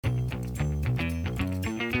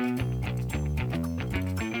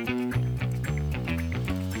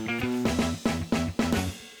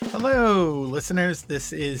Hello, listeners.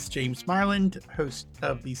 This is James Marland, host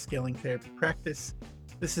of the Scaling Therapy Practice.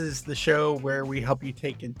 This is the show where we help you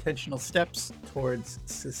take intentional steps towards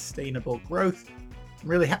sustainable growth. I'm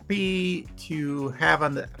really happy to have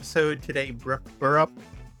on the episode today Brook Borup.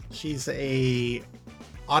 She's a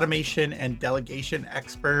automation and delegation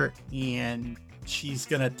expert, and she's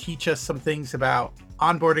going to teach us some things about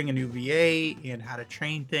onboarding a new VA and how to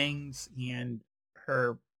train things. And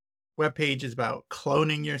her webpage is about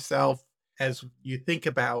cloning yourself. As you think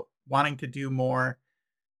about wanting to do more,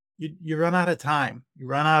 you run out of time. You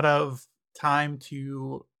run out of time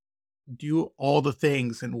to do all the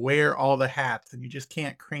things and wear all the hats, and you just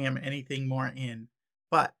can't cram anything more in.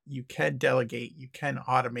 But you can delegate, you can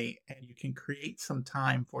automate, and you can create some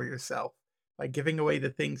time for yourself by giving away the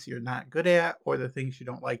things you're not good at or the things you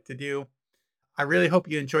don't like to do. I really hope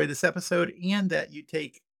you enjoy this episode and that you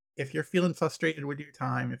take, if you're feeling frustrated with your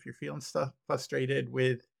time, if you're feeling frustrated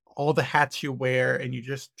with all the hats you wear and you're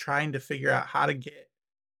just trying to figure out how to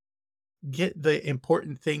get the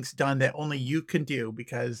important things done that only you can do,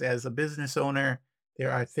 because as a business owner,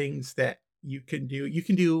 there are things that you can do. You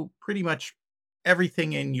can do pretty much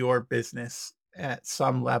everything in your business at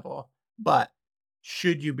some level, but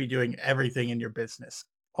should you be doing everything in your business?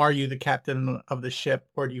 Are you the captain of the ship,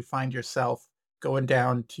 or do you find yourself going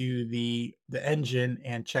down to the engine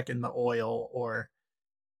and checking the oil or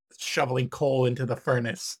shoveling coal into the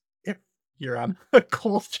furnace if you're on a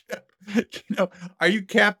coal ship? Are you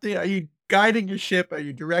captain? Are you guiding your ship? Are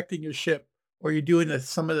you directing your ship? Or are you doing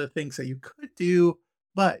some of the things that you could do,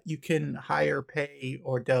 but you can hire, pay,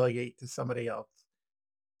 or delegate to somebody else?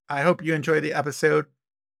 I hope you enjoy the episode.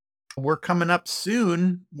 We're coming up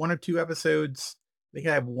soon, 1 or 2 episodes. I think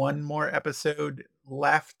I have one more episode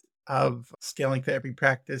left of Scaling Therapy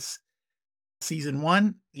Practice Season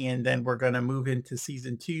 1, and then we're going to move into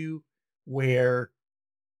Season 2, where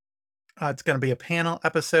it's going to be a panel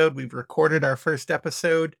episode. We've recorded our first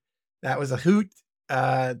episode. That was a hoot.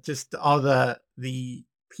 Just all the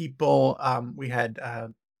people. We had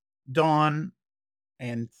Dawn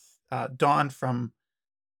and Dawn from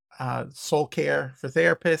Soul Care for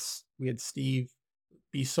Therapists. We had Steve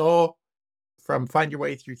Bissot from Finding Your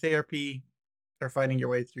Way Through Therapy.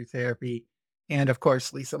 And of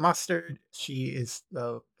course, Lisa Mustard. She is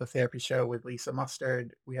the therapy show with Lisa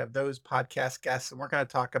Mustard. We have those podcast guests, and we're going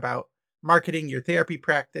to talk about marketing your therapy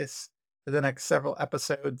practice for the next several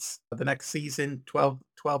episodes. The next season, 12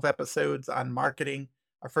 episodes on marketing.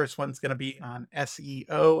 Our first one's going to be on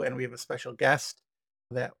SEO, and we have a special guest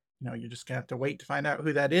that you're just going to have to wait to find out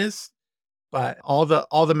who that is. But all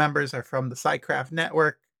the members are from the SciCraft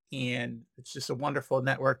network, and it's just a wonderful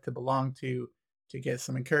network to belong to get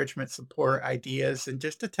some encouragement, support, ideas, and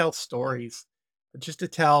just to tell stories, just to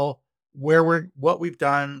tell what we've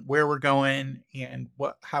done, where we're going, and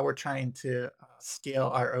how we're trying to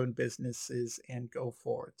scale our own businesses and go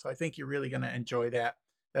forward. So I think you're really going to enjoy that.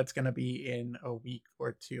 That's going to be in a week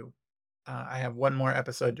or two. I have one more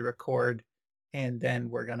episode to record, and then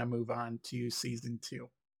we're going to move on to Season 2.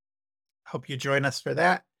 Hope you join us for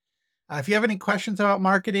that. If you have any questions about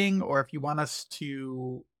marketing, or if you want us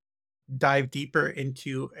to dive deeper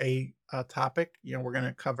into a topic, we're going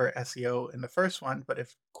to cover SEO in the first one, but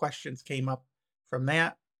if questions came up from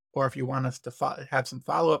that, or if you want us to have some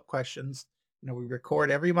follow-up questions, we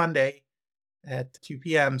record every Monday at 2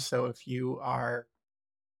 p.m. So if you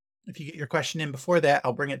get your question in before that,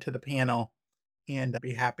 I'll bring it to the panel, and I'd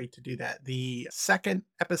be happy to do that. The second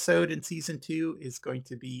episode in Season 2 is going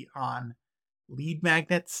to be on lead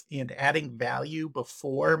magnets and adding value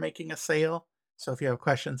before making a sale. So if you have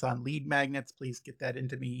questions on lead magnets, please get that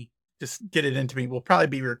into me. Just get it into me. We'll probably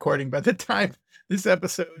be recording by the time this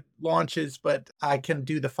episode launches, but I can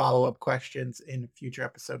do the follow-up questions in a future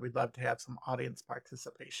episode. We'd love to have some audience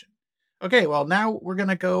participation. Okay, well, now we're going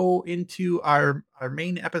to go into our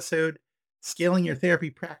main episode, Scaling Your Therapy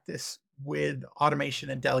Practice with Automation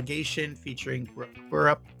and Delegation, featuring Brook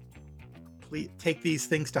Borup. Please take these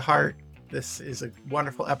things to heart. This is a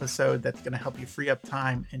wonderful episode that's going to help you free up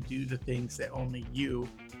time and do the things that only you,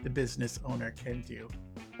 the business owner, can do.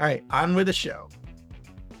 All right, on with the show.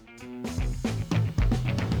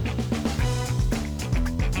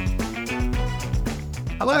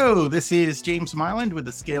 Hello, this is James Marland with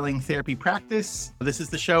the Scaling Therapy Practice. This is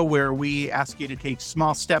the show where we ask you to take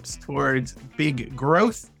small steps towards big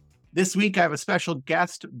growth. This week, I have a special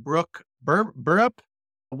guest, Brook Borup.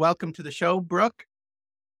 Welcome to the show, Brook.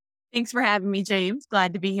 Thanks for having me, James.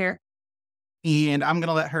 Glad to be here. And I'm going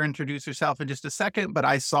to let her introduce herself in just a second, but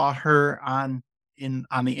I saw her on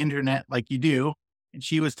the internet like you do, and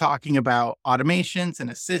she was talking about automations and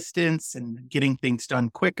assistance and getting things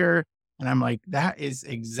done quicker. And I'm like, that is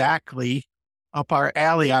exactly up our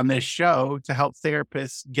alley on this show to help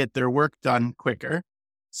therapists get their work done quicker.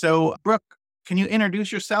 So, Brooke, can you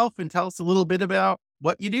introduce yourself and tell us a little bit about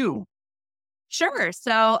what you do? Sure.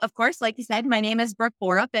 So, of course, like you said, my name is Brook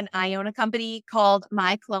Borup, and I own a company called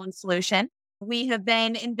My Clone Solution. We have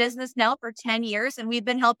been in business now for 10 years, and we've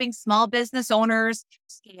been helping small business owners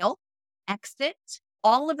scale, exit,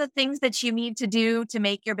 all of the things that you need to do to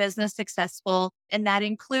make your business successful. And that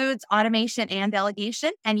includes automation and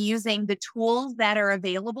delegation and using the tools that are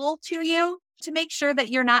available to you to make sure that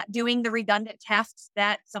you're not doing the redundant tasks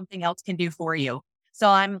that something else can do for you. So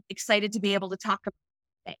I'm excited to be able to talk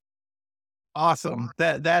about it. Awesome.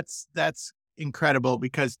 That's incredible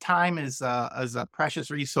because time is a precious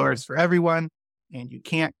resource for everyone, and you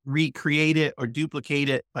can't recreate it or duplicate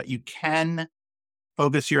it, but you can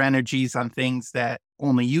focus your energies on things that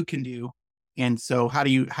only you can do. And so how do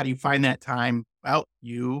you find that time? Well,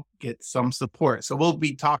 you get some support. So we'll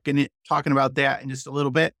be talking about that in just a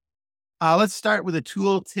little bit. Let's start with a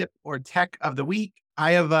tool tip or tech of the week.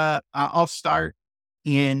 I'll start,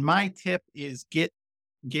 and my tip is get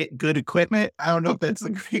good equipment. I don't know if that's a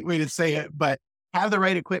great way to say it, but have the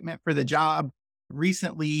right equipment for the job.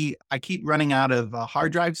 Recently, I keep running out of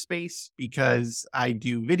hard drive space because I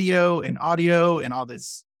do video and audio and all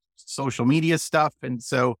this social media stuff. And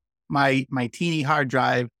so my teeny hard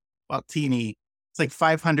drive, well, teeny, it's like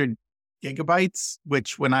 500 gigabytes,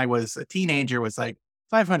 which when I was a teenager was like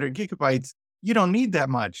 500 gigabytes. You don't need that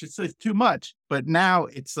much. It's too much. But now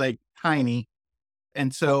it's like tiny.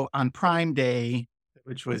 And so on Prime Day,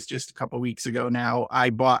 which was just a couple of weeks ago now, I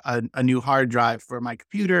bought a new hard drive for my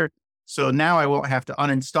computer. So now I won't have to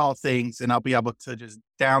uninstall things and I'll be able to just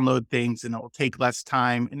download things and it'll take less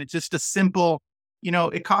time. And it's just a simple,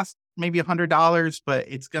 it costs maybe $100, but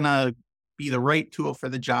it's going to be the right tool for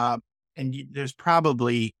the job. And there's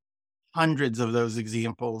probably hundreds of those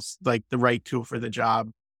examples, like the right tool for the job.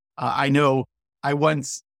 I know I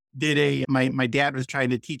once my dad was trying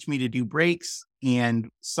to teach me to do brakes and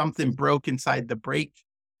something broke inside the brake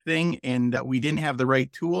thing and we didn't have the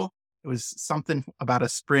right tool. It was something about a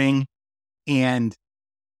spring and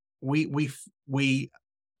we, we, we,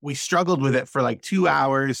 we struggled with it for like 2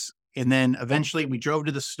 hours. And then eventually we drove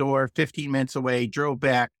to the store 15 minutes away, drove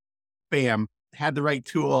back, bam, had the right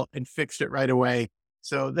tool and fixed it right away.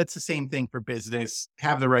 So that's the same thing for business.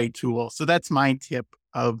 Have the right tool. So that's my tip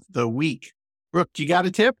of the week. Brooke, you got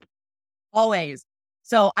a tip? Always.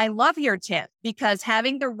 So I love your tip because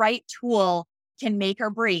having the right tool can make or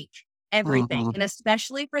break everything. Mhm. And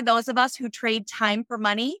especially for those of us who trade time for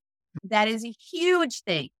money, that is a huge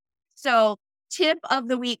thing. So tip of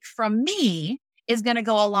the week from me is going to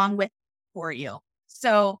go along with for you.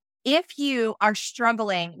 So if you are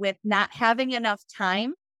struggling with not having enough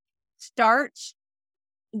time, start,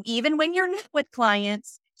 even when you're not with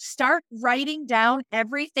clients, start writing down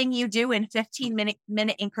everything you do in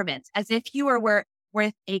 15-minute increments as if you were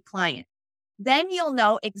with a client. Then you'll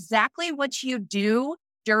know exactly what you do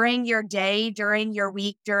during your day, during your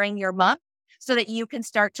week, during your month, so that you can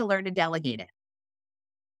start to learn to delegate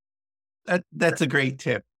it. That's a great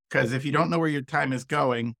tip because if you don't know where your time is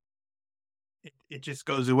going, it just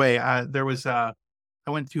goes away. I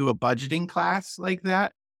went to a budgeting class like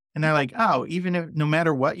that, and they're like, oh, even if no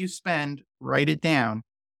matter what you spend, write it down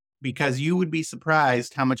because you would be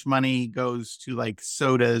surprised how much money goes to like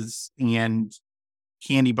sodas and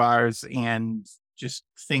candy bars and just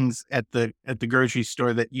things at the grocery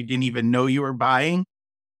store that you didn't even know you were buying.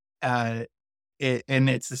 Uh, and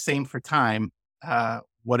it's the same for time.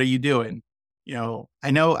 What are you doing?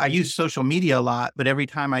 I know I use social media a lot, but every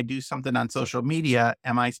time I do something on social media,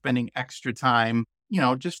 am I spending extra time,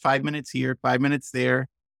 just 5 minutes here, 5 minutes there,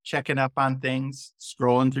 checking up on things,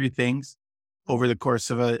 scrolling through things over the course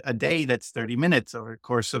of a day? That's 30 minutes over the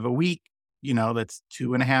course of a week. That's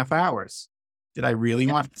 2.5 hours. Did I really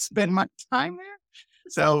want to spend my time there?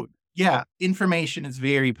 So yeah, information is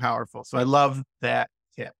very powerful. So I love that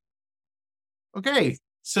tip. Okay,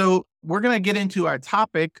 so we're going to get into our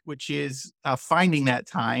topic, which is finding that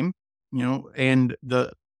time, and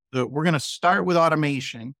we're going to start with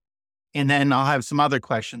automation, and then I'll have some other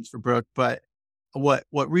questions for Brooke. But what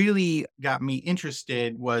really got me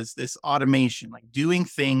interested was this automation, like doing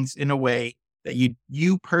things in a way that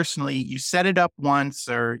you personally, you set it up once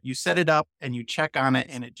or you set it up and you check on it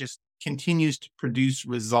and it just continues to produce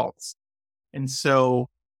results. And so,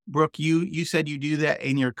 Brooke, you said you do that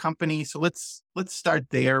in your company. So let's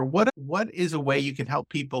start there. What is a way you can help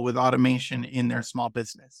people with automation in their small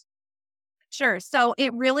business? Sure. So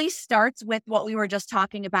it really starts with what we were just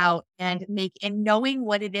talking about and knowing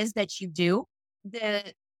what it is that you do.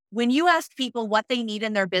 The when you ask people what they need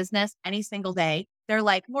in their business any single day, they're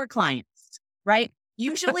like, more clients, right?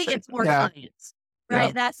 Usually it's more clients, right?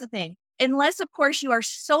 Yeah. That's the thing. Unless, of course, you are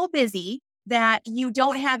so busy that you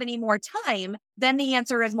don't have any more time, then the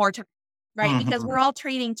answer is more time, right? Because we're all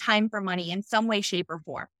trading time for money in some way, shape, or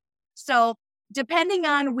form. So depending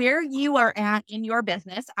on where you are at in your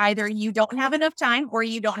business, either you don't have enough time or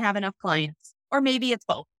you don't have enough clients, or maybe it's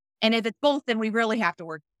both. And if it's both, then we really have to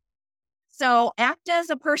work. So act as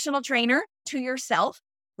a personal trainer to yourself,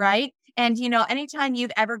 right? And, anytime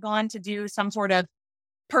you've ever gone to do some sort of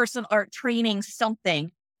personal or training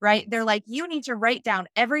something, right? They're like, you need to write down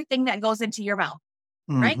everything that goes into your mouth,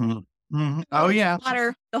 right? Oh, yeah.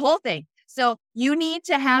 Water, the whole thing. So you need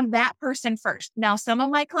to have that person first. Now, some of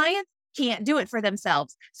my clients can't do it for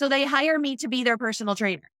themselves. So they hire me to be their personal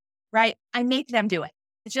trainer, right? I make them do it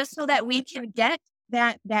just so that we can get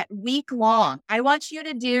that week long. I want you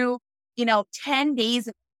to do, 10 days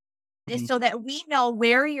so that we know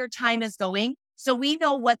where your time is going. So we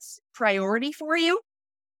know what's priority for you,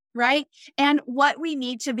 right? And what we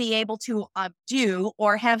need to be able to do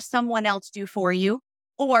or have someone else do for you,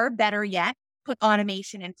 or better yet, put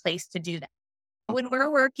automation in place to do that. When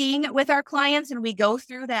we're working with our clients and we go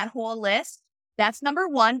through that whole list, that's number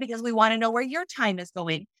one, because we want to know where your time is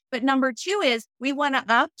going. But number two is we want to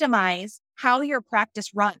optimize how your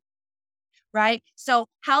practice runs, right? So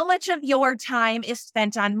how much of your time is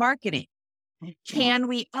spent on marketing? Can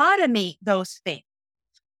we automate those things,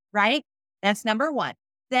 right? That's number one.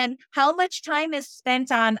 Then how much time is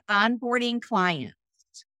spent on onboarding clients,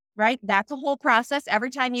 right? That's a whole process. Every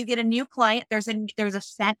time you get a new client, there's a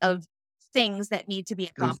set of things that need to be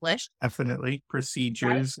accomplished. There's definitely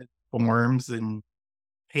procedures, right? And forms and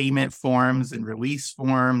payment forms and release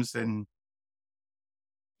forms. And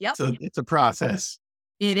so it's a process.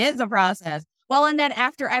 It is a process. Well, and then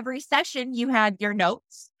after every session, you had your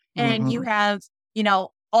notes and you have,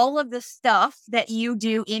 all of the stuff that you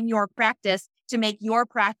do in your practice to make your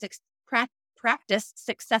practice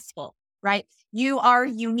successful, right? You are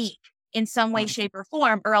unique in some way, shape, or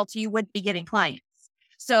form, or else you wouldn't be getting clients.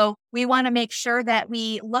 So we want to make sure that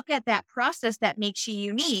we look at that process that makes you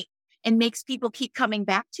unique and makes people keep coming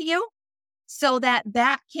back to you so that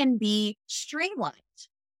can be streamlined.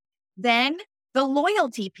 Then the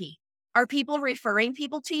loyalty piece. Are people referring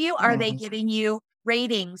people to you? Are they giving you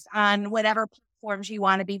ratings on whatever platforms you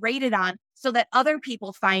want to be rated on so that other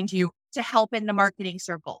people find you to help in the marketing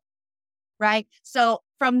circle, right? So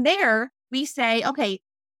from there, we say, okay,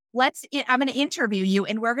 I'm going to interview you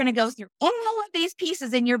and we're going to go through all of these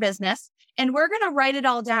pieces in your business and we're going to write it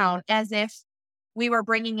all down as if we were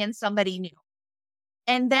bringing in somebody new.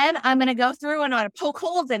 And then I'm going to go through and I'm going to poke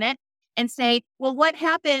holes in it and say, well, what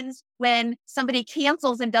happens when somebody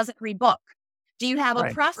cancels and doesn't rebook? Do you have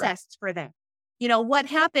a process for them? What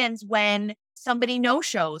happens when somebody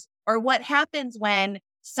no-shows, or what happens when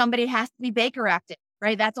somebody has to be Baker acted,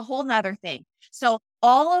 right? That's a whole nother thing. So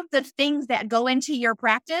all of the things that go into your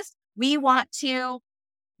practice, we want to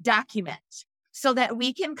document so that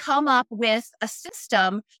we can come up with a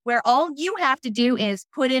system where all you have to do is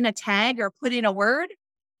put in a tag or put in a word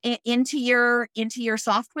into your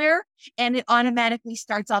software, and it automatically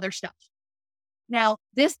starts other stuff. Now,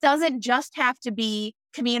 this doesn't just have to be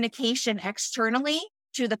communication externally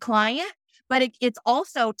to the client, but it's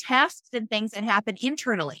also tasks and things that happen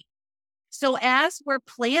internally. So as we're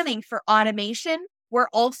planning for automation, we're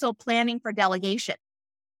also planning for delegation.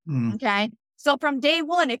 Okay. So from day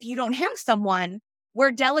one, if you don't have someone,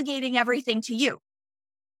 we're delegating everything to you.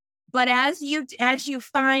 But as you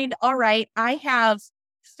find, all right, I have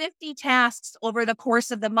 50 tasks over the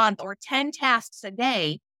course of the month or 10 tasks a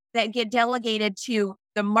day that get delegated to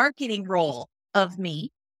the marketing role of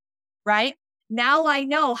me, right? Now I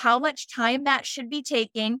know how much time that should be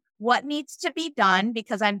taking, what needs to be done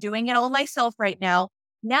because I'm doing it all myself right now.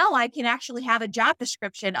 Now I can actually have a job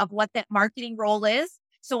description of what that marketing role is,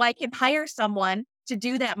 so I can hire someone to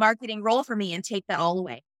do that marketing role for me and take that all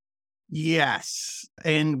away. Yes.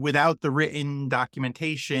 And without the written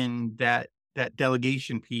documentation, that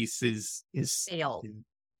delegation piece is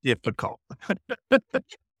difficult.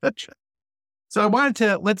 So I wanted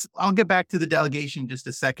to, I'll get back to the delegation in just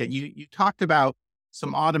a second. You talked about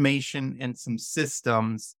some automation and some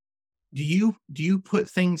systems. Do you put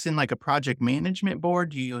things in like a project management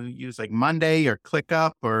board? Do you use like Monday or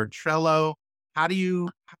ClickUp or Trello? How do you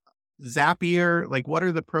Zapier? Like, what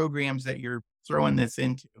are the programs that you're throwing this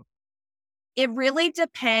into? It really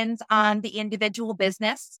depends on the individual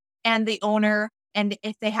business and the owner and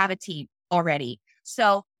if they have a team already.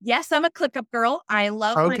 So yes, I'm a ClickUp girl. I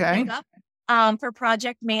love my ClickUp. For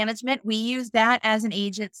project management, we use that as an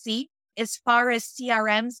agency. As far as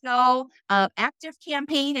CRMs go, Active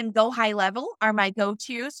Campaign and Go High Level are my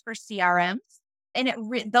go-tos for CRMs. And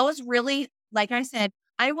those really, like I said,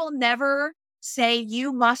 I will never say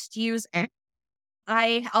you must use X.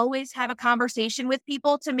 I always have a conversation with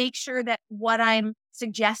people to make sure that what I'm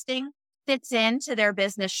suggesting fits into their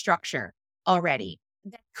business structure already.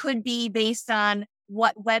 That could be based on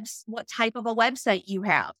what type of a website you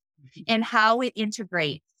have and how it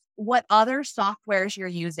integrates, what other softwares you're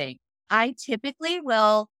using. I typically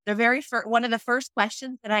will, one of the first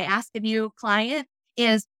questions that I ask a new client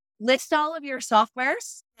is list all of your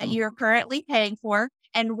softwares that you're currently paying for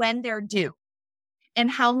and when they're due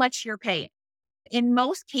and how much you're paying. In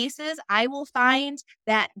most cases, I will find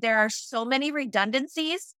that there are so many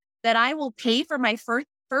redundancies that I will pay for my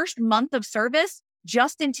first month of service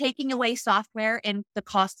just in taking away software and the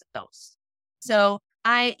cost of those. So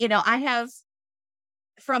I have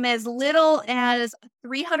from as little as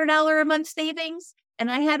 $300 a month savings,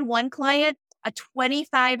 and I had one client, a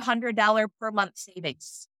 $2,500 per month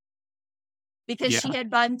savings. Because she had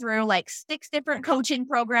gone through like 6 different coaching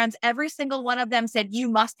programs. Every single one of them said, you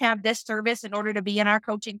must have this service in order to be in our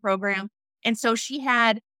coaching program. And so she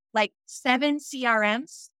had like 7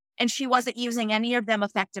 CRMs and she wasn't using any of them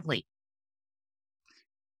effectively.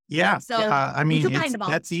 Yeah. So I mean,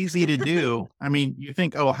 that's easy to do. I mean, you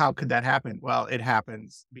think, oh, how could that happen? Well, it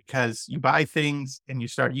happens because you buy things and you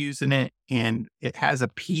start using it and it has a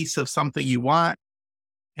piece of something you want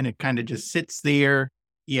and it kind of just sits there.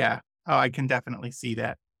 Yeah. Oh, I can definitely see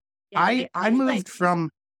that. Yeah, I moved from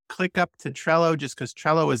ClickUp to Trello just because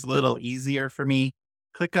Trello is a little easier for me.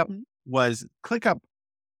 ClickUp,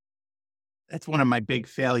 that's one of my big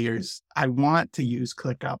failures. I want to use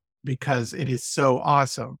ClickUp because it is so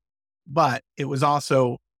awesome. But it was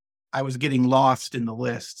also, I was getting lost in the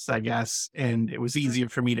lists, I guess. And it was easier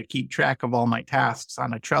for me to keep track of all my tasks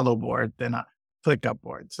on a Trello board than a ClickUp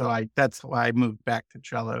board. So that's why I moved back to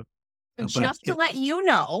Trello. Just to let you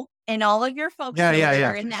know, and all of your folks that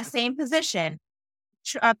are in that same position,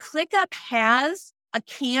 ClickUp has a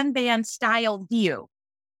Kanban style view.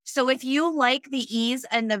 So if you like the ease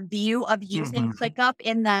and the view of using ClickUp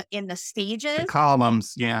in the stages, the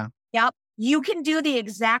columns, yep, you can do the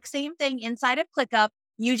exact same thing inside of ClickUp.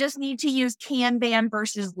 You just need to use Kanban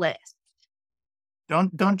versus list.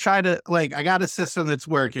 Don't try to I got a system that's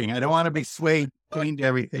working. I don't want to be swayed between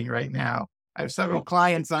everything right now. I have several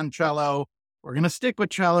clients on Trello. We're going to stick with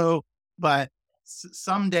Trello, but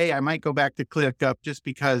someday I might go back to ClickUp just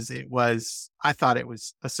because I thought it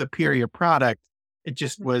was a superior product. It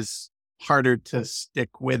just was harder to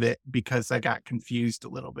stick with it because I got confused a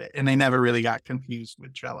little bit and I never really got confused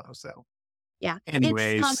with Trello. So yeah.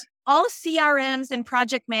 Anyways. All CRMs and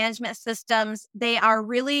project management systems, they're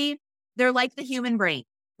like the human brain,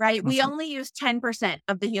 right? We only use 10%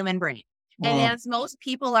 of the human brain. And as most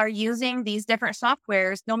people are using these different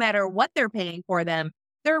softwares, no matter what they're paying for them,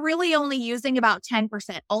 they're really only using about 10%,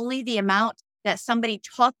 only the amount that somebody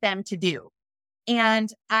taught them to do.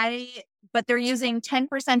 But they're using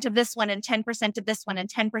 10% of this one and 10% of this one and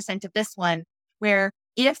 10% of this one, where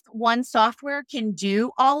if one software can do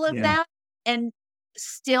all of that and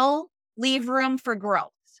still leave room for growth.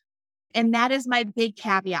 And that is my big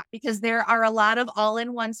caveat, because there are a lot of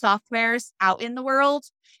all-in-one softwares out in the world.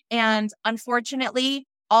 And unfortunately,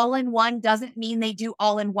 all-in-one doesn't mean they do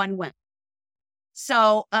all-in-one well.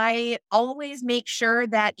 So I always make sure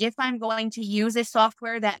that if I'm going to use a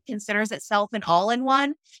software that considers itself an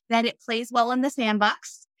all-in-one, that it plays well in the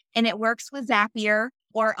sandbox and it works with Zapier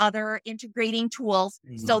or other integrating tools,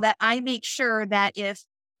 so that I make sure that if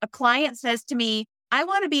a client says to me, I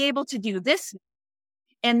want to be able to do this,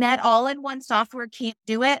 and that all-in-one software can't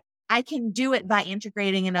do it, I can do it by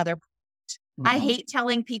integrating another product. I hate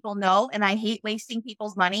telling people no, and I hate wasting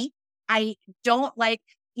people's money. I don't like,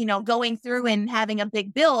 going through and having a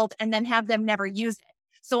big build and then have them never use it.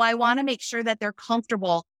 So I want to make sure that they're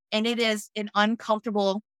comfortable, and it is an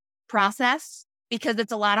uncomfortable process because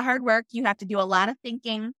it's a lot of hard work. You have to do a lot of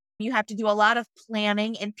thinking. You have to do a lot of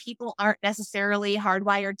planning, and people aren't necessarily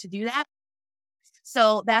hardwired to do that.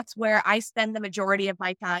 So that's where I spend the majority of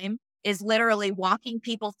my time, is literally walking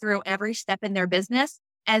people through every step in their business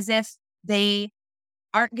as if they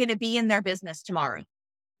aren't going to be in their business tomorrow.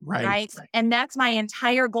 Right. And that's my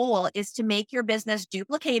entire goal, is to make your business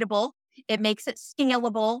duplicatable. It makes it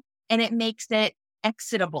scalable and it makes it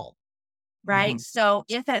exitable. Right. So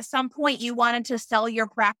if at some point you wanted to sell your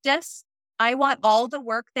practice, I want all the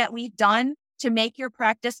work that we've done to make your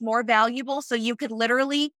practice more valuable, so you could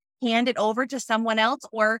literally hand it over to someone else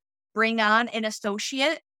or bring on an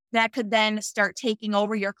associate that could then start taking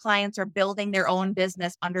over your clients or building their own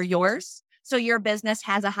business under yours. So your business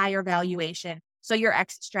has a higher valuation. So your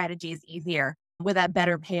exit strategy is easier with a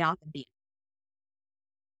better payoff at the end.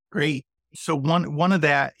 Great. So one of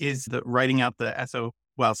that is the writing out the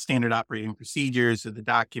standard operating procedures or the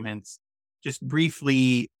documents. Just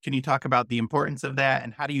briefly, can you talk about the importance of that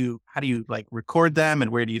and how do you like record them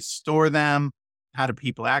and where do you store them? How do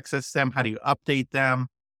people access them? How do you update them?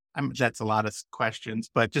 That's a lot of questions,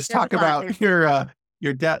 but just There's talk a lot about there.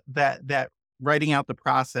 that writing out the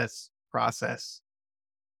process.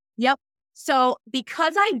 Yep. So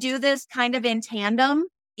because I do this kind of in tandem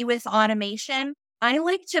with automation, I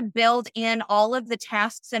like to build in all of the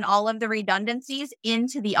tasks and all of the redundancies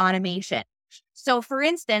into the automation. So for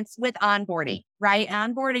instance, with onboarding, right?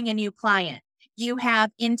 Onboarding a new client, you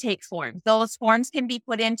have intake forms. Those forms can be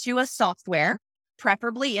put into a software,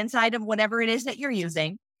 preferably inside of whatever it is that you're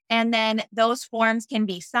using. And then those forms can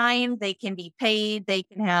be signed, they can be paid, they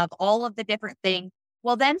can have all of the different things.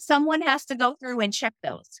 Well, then someone has to go through and check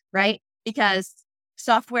those, right? Because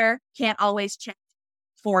software can't always check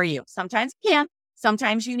for you. Sometimes it can,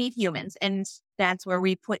 sometimes you need humans. And that's where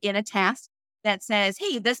we put in a task that says,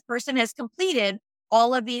 hey, this person has completed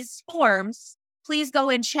all of these forms. Please go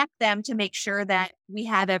and check them to make sure that we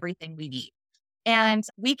have everything we need. And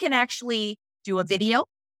we can actually do a video.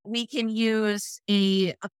 We can use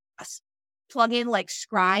a plugin like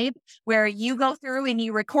Scribe, where you go through and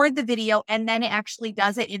you record the video and then it actually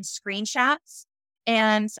does it in screenshots.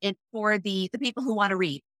 And it's for the people who want to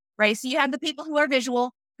read, right? So you have the people who are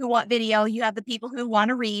visual, who want video. You have the people who want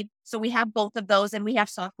to read. So we have both of those and we have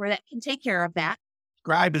software that can take care of that.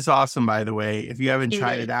 Scribe is awesome, by the way. If you haven't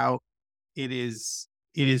tried it out, it is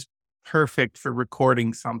perfect for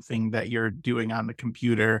recording something that you're doing on the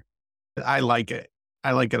computer. I like it.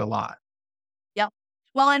 I like it a lot. Yep.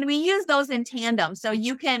 Well, and we use those in tandem. So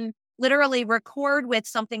you can literally record with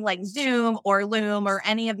something like Zoom or Loom or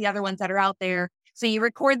any of the other ones that are out there. So you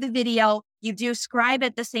record the video, you do Scribe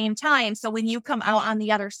at the same time. So when you come out on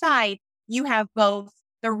the other side, you have both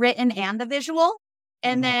the written and the visual.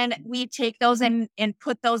 And then we take those and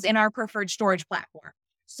put those in our preferred storage platform.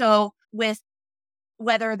 So with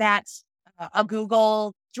whether that's a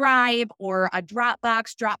Google Drive or a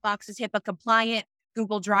Dropbox, Dropbox is HIPAA compliant.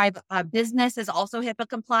 Google Drive Business is also HIPAA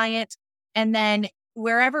compliant. And then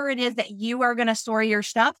wherever it is that you are going to store your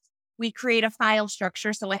stuff, we create a file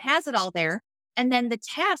structure. So it has it all there. And then the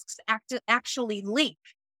tasks actually link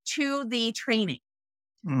to the training,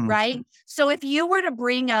 right? So if you were to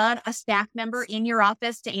bring on a staff member in your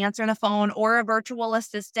office to answer the phone or a virtual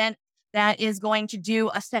assistant that is going to do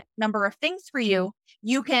a set number of things for you,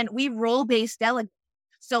 we role-based delegate.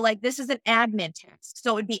 So like this is an admin task.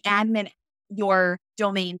 So it would be admin your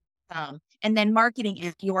domain.com and then marketing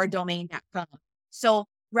at your domain.com. So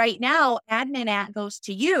right now, admin at goes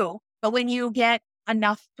to you, but when you get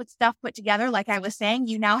enough stuff put together, like I was saying,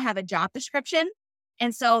 you now have a job description.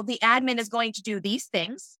 And so the admin is going to do these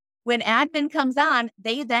things. When admin comes on,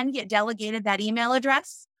 they then get delegated that email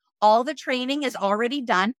address. All the training is already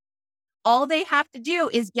done. All they have to do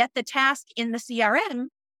is get the task in the CRM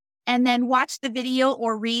and then watch the video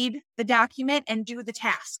or read the document and do the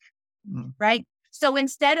task, right? So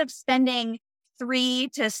instead of spending 3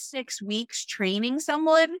 to 6 weeks training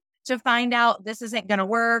someone to find out this isn't going to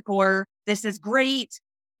work or this is great,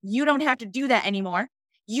 you don't have to do that anymore.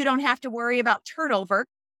 You don't have to worry about turnover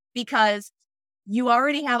because you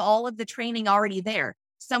already have all of the training already there.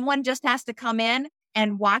 Someone just has to come in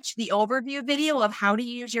and watch the overview video of how to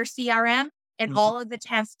use your CRM and all of the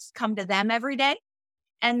tasks come to them every day.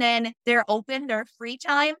 And then they're open, their free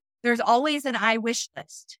time. There's always an I wish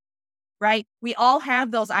list, right? We all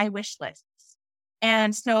have those I wish lists.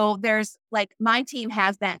 And so there's like, my team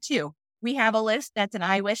has that too. We have a list that's an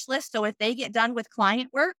I wish list. So if they get done with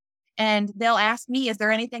client work and they'll ask me, is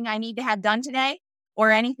there anything I need to have done today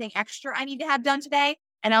or anything extra I need to have done today?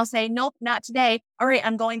 And I'll say, nope, not today. All right,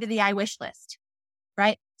 I'm going to the I wish list,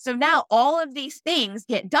 right? So now all of these things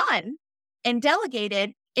get done and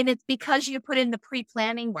delegated, and it's because you put in the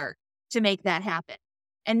pre-planning work to make that happen.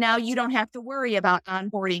 And now you don't have to worry about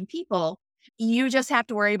onboarding people. You just have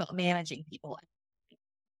to worry about managing people.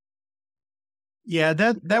 Yeah,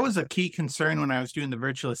 that was a key concern when I was doing the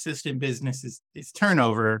virtual assistant business is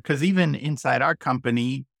turnover. Because even inside our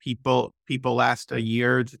company, people last a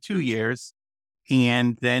year to 2 years,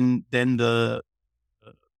 and then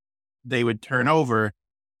they would turn over.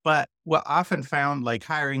 But what I often found, like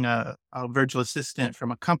hiring a virtual assistant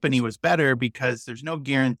from a company was better because there's no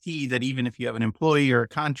guarantee that even if you have an employee or a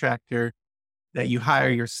contractor that you hire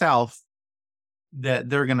yourself, that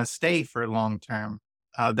they're going to stay for long term.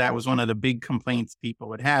 That was one of the big complaints people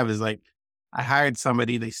would have is like, I hired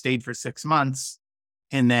somebody, they stayed for 6 months,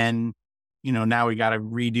 and then now we got to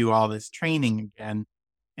redo all this training again.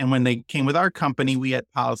 And when they came with our company, we had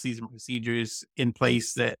policies and procedures in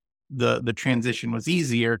place that the transition was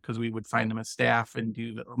easier because we would find them a staff and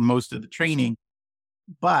do most of the training.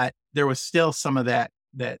 But there was still some of that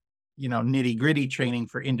nitty gritty training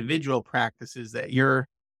for individual practices that your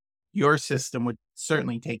system would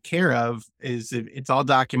certainly take care of. It's all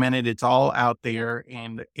documented, it's all out there,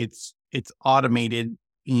 and it's automated.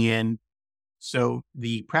 And so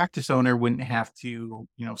the practice owner wouldn't have to,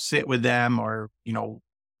 sit with them or,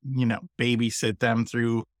 babysit them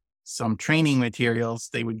through some training materials.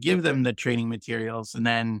 They would give them the training materials and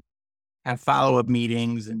then have follow-up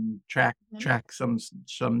meetings and track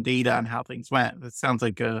some data on how things went. That sounds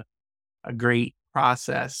like a great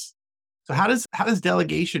process. So how does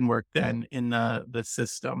delegation work then in the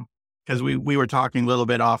system? Because we were talking a little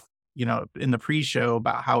bit off, in the pre-show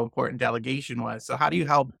about how important delegation was. So how do you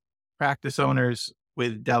help practice owners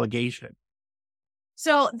with delegation?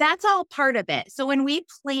 So that's all part of it. So when we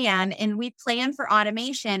plan for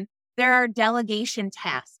automation, there are delegation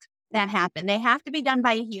tasks that happen. They have to be done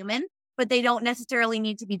by a human, but they don't necessarily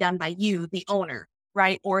need to be done by you, the owner,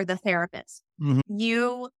 right? Or the therapist. Mm-hmm.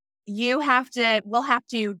 We'll have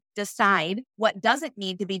to decide what doesn't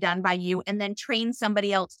need to be done by you and then train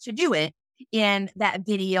somebody else to do it in that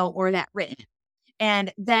video or that written.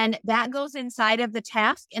 And then that goes inside of the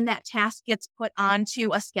task, and that task gets put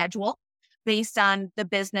onto a schedule based on the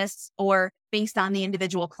business or based on the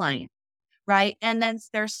individual client, right? And then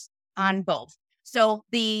there's on both. So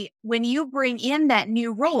when you bring in that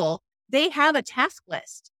new role, they have a task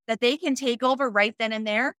list that they can take over right then and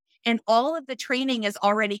there, and all of the training is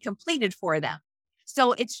already completed for them.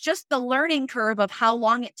 So it's just the learning curve of how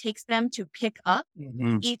long it takes them to pick up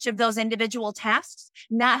each of those individual tasks,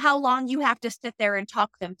 not how long you have to sit there and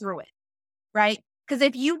talk them through it, right? Because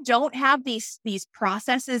if you don't have these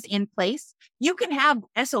processes in place, you can have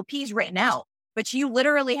SOPs written out, but you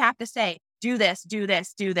literally have to say, do this, do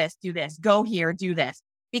this, do this, do this, go here, do this,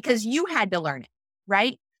 because you had to learn it,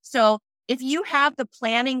 right? So if you have the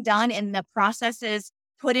planning done and the processes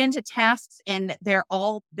put into tasks and they're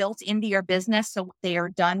all built into your business so they are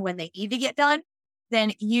done when they need to get done,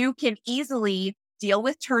 then you can easily deal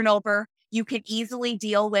with turnover. You can easily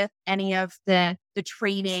deal with any of the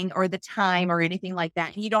training or the time or anything like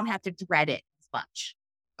that. And you don't have to dread it as much.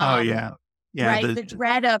 Oh, yeah. Yeah. Right. The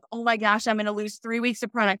dread of, oh my gosh, I'm going to lose 3 weeks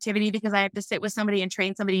of productivity because I have to sit with somebody and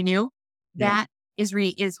train somebody new. Yeah. That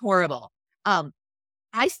is horrible.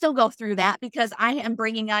 I still go through that because I am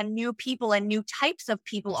bringing on new people and new types of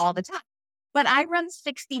people all the time. But I run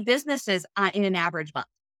 60 businesses in an average month,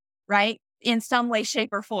 right? In some way, shape,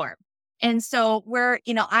 or form. And so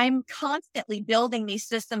I'm constantly building these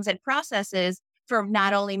systems and processes for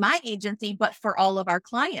not only my agency, but for all of our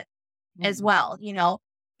clients as well,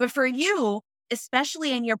 But for you,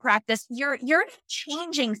 especially in your practice, you're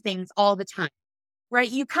changing things all the time, right?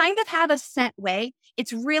 You kind of have a set way.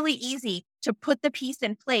 It's really easy to put the piece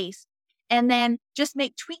in place and then just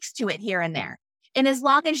make tweaks to it here and there. And as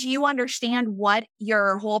long as you understand what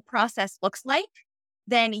your whole process looks like,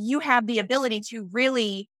 then you have the ability to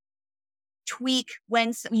really tweak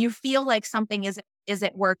when you feel like something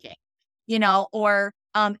isn't working, or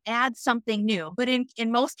add something new. But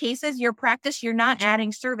in most cases, your practice, you're not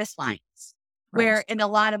adding service lines. Right. Where in a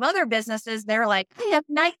lot of other businesses, they're like, I have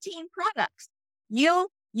 19 products. You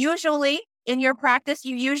usually, in your practice,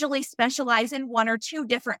 you usually specialize in one or two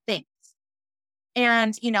different things.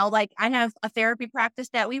 And, like I have a therapy practice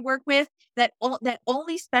that we work with that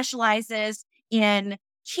only specializes in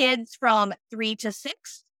kids from 3 to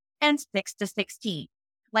 6 and 6 to 16.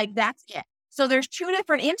 Like that's it. So there's two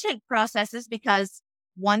different intake processes because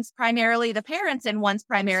one's primarily the parents and one's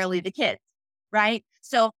primarily the kids, right?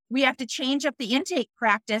 So we have to change up the intake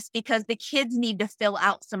practice because the kids need to fill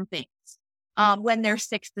out some things when they're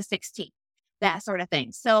 6 to 16, that sort of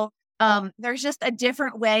thing. So there's just a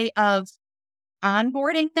different way of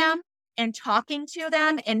onboarding them and talking to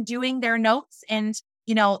them and doing their notes and,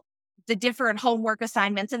 the different homework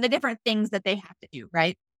assignments and the different things that they have to do,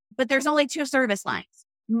 right? But there's only 2 service lines.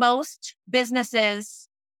 Most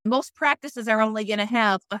practices are only going to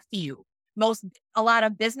have a few. A lot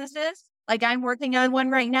of businesses, like I'm working on one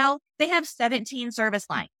right now, they have 17 service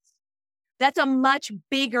lines. That's a much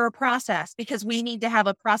bigger process because we need to have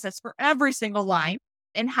a process for every single line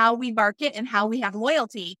and how we market and how we have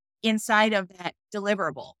loyalty inside of that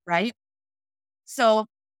deliverable, right? So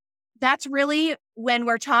that's really when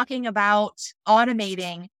we're talking about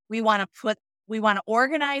automating, we want to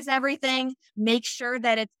organize everything, make sure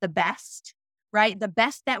that it's the best, right? The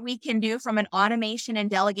best that we can do from an automation and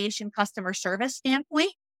delegation customer service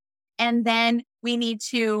standpoint. And then we need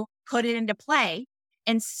to put it into play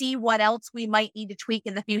and see what else we might need to tweak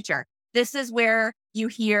in the future. This is where you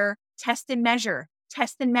hear test and measure,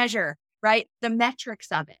 right? The metrics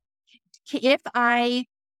of it.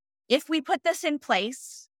 If we put this in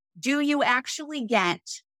place, do you actually get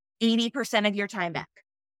 80% of your time back,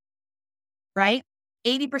 right?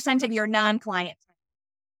 80% of your non-client time.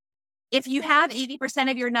 If you have 80%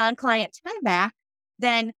 of your non-client time back,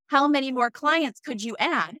 then how many more clients could you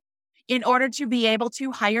add in order to be able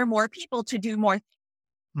to hire more people to do more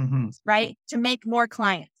things, right? To make more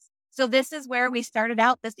clients. So this is where we started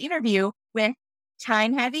out this interview with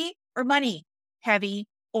time heavy or money heavy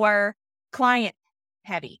or client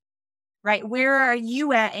heavy, right? Where are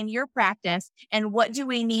you at in your practice, and what do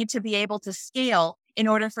we need to be able to scale in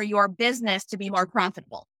order for your business to be more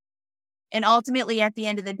profitable? And ultimately, at the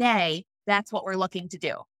end of the day, that's what we're looking to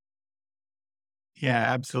do. Yeah,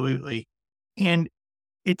 absolutely. And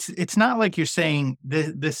it's not like you're saying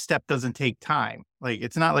this step doesn't take time. Like,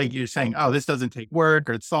 it's not like you're saying, oh, this doesn't take work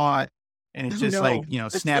or thought. And it's just like,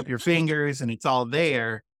 snap your fingers and it's all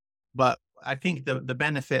there. But I think the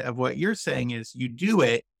benefit of what you're saying is you do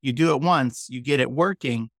it once, you get it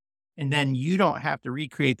working, and then you don't have to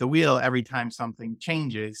recreate the wheel every time something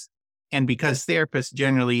changes. And because therapists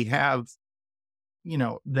generally have,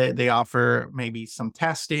 they offer maybe some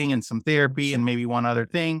testing and some therapy and maybe one other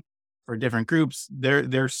thing for different groups,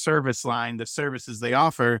 their service line, the services they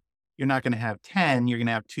offer, you're not going to have 10, you're going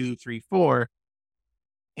to have 2, 3, 4.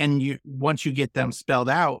 And once you get them spelled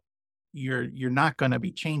out, you're not going to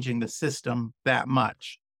be changing the system that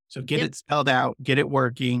much. So get it spelled out, get it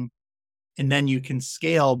working, and then you can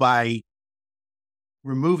scale by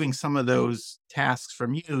removing some of those tasks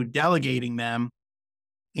from you, delegating them,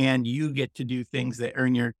 and you get to do things that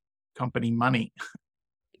earn your company money.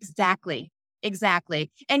 Exactly.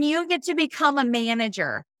 And you get to become a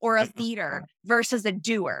manager or a leader versus a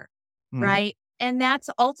doer, right? And that's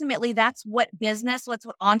ultimately, that's what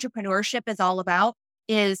entrepreneurship is all about,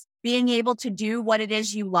 is being able to do what it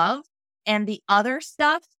is you love, and the other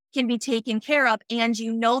stuff can be taken care of. And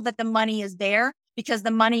you know that the money is there because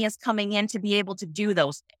the money is coming in to be able to do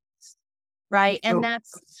those things, right? And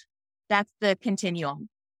that's the continuum.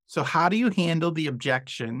 So how do you handle the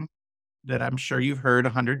objection that I'm sure you've heard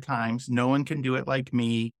 100 times? No one can do it like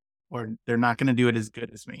me, or they're not going to do it as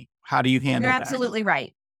good as me. How do you handle that? You're absolutely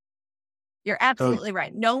right. You're absolutely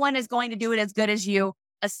right. No one is going to do it as good as you,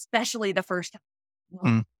 especially the first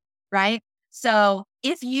time, right? So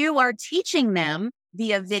if you are teaching them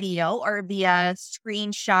via video or via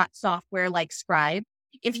screenshot software like Scribe,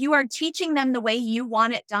 if you are teaching them the way you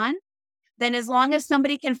want it done, then as long as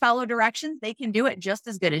somebody can follow directions, they can do it just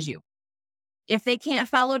as good as you. If they can't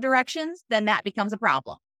follow directions, then that becomes a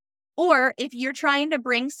problem. Or if you're trying to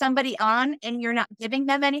bring somebody on and you're not giving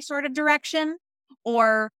them any sort of direction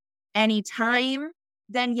or any time,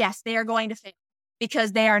 then yes, they are going to fail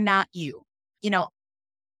because they are not you. If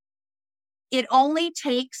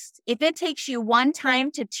it takes you one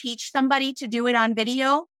time to teach somebody to do it on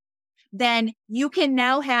video, then you can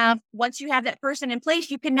now once you have that person in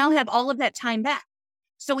place, you can now have all of that time back.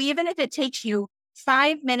 So even if it takes you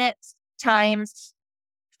 5 minutes times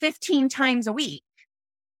 15 times a week,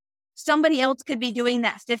 somebody else could be doing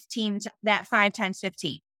that 5 times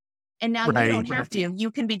 15. And now you don't have to,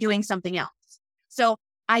 you can be doing something else. So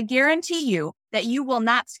I guarantee you that you will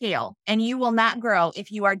not scale and you will not grow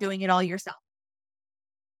if you are doing it all yourself.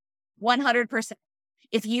 100%.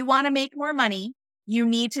 If you want to make more money, you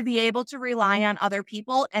need to be able to rely on other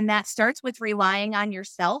people. And that starts with relying on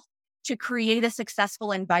yourself to create a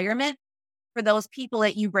successful environment for those people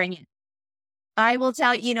that you bring in. I will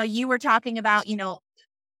tell you were talking about,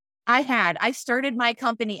 I started my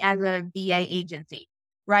company as a VA agency,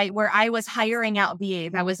 right? Where I was hiring out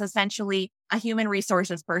VAs. I was essentially a human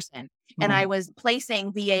resources person, and I was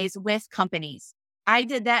placing VAs with companies. I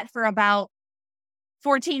did that for about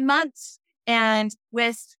 14 months. And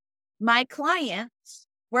with my clients,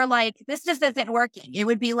 we're like, this just isn't working. It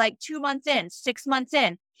would be like 2 months in, 6 months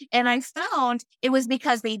in. And I found it was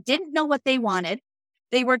because they didn't know what they wanted.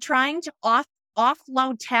 They were trying to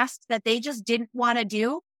offload tasks that they just didn't want to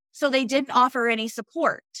do. So they didn't offer any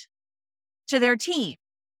support to their team.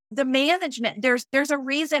 The management, there's a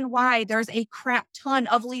reason why there's a crap ton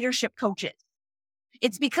of leadership coaches.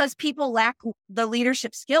 It's because people lack the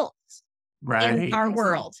leadership skills in our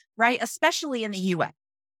world, right? Especially in the US.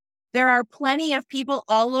 There are plenty of people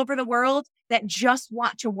all over the world that just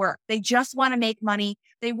want to work. They just want to make money.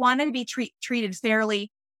 They want to be treated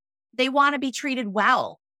fairly. They want to be treated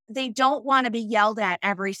well. They don't want to be yelled at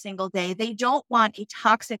every single day. They don't want a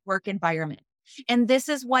toxic work environment. And this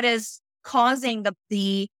is what is causing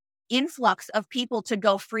the influx of people to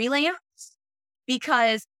go freelance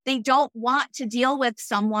because they don't want to deal with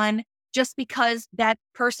someone just because that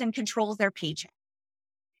person controls their paycheck.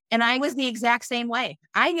 And I was the exact same way.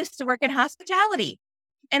 I used to work in hospitality,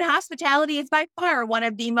 and hospitality is by far one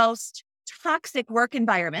of the most toxic work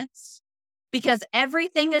environments because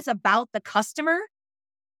everything is about the customer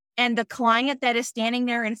and the client that is standing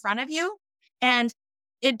there in front of you. And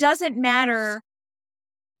it doesn't matter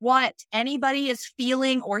what anybody is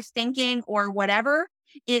feeling or thinking or whatever.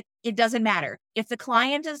 It doesn't matter. If the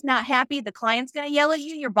client is not happy, the client's going to yell at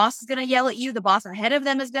you. Your boss is going to yell at you. The boss ahead of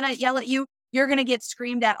them is going to yell at you. You're going to get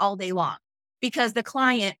screamed at all day long because the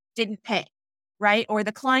client didn't pay, right? Or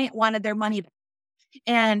the client wanted their money back.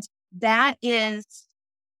 And that is,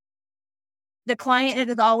 the client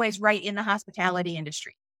is always right in the hospitality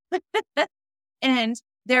industry. And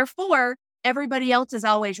therefore, everybody else is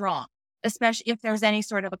always wrong, especially if there's any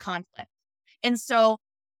sort of a conflict. And so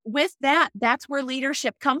with that, that's where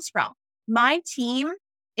leadership comes from. My team,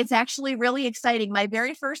 it's actually really exciting. My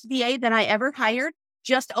very first VA that I ever hired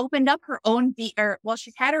just opened up her own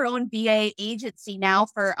she's had her own VA agency now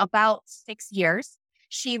for about 6 years.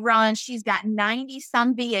 She's got 90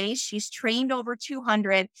 some VAs. She's trained over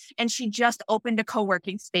 200, and she just opened a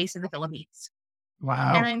co-working space in the Philippines.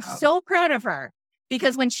 Wow. And I'm so proud of her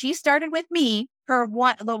because when she started with me, the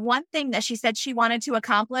one thing that she said she wanted to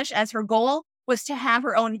accomplish as her goal was to have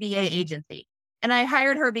her own VA agency. And I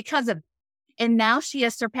hired her because of it. And now she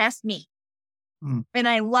has surpassed me. And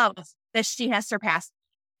I love that she has surpassed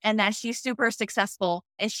me and that she's super successful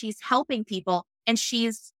and she's helping people. And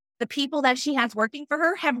the people that she has working for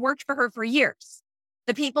her have worked for her for years.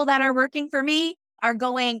 The people that are working for me are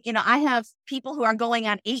going, I have people who are going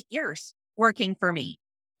on 8 years working for me.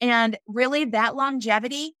 And really that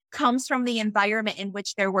longevity comes from the environment in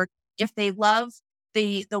which they're working. If they love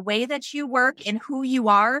the way that you work and who you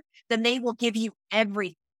are, then they will give you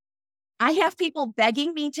everything. I have people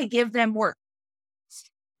begging me to give them work,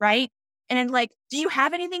 right? And I'm like, do you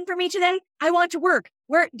have anything for me today? I want to work.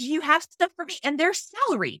 Where do you have stuff for me? And they're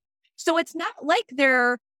salary. So it's not like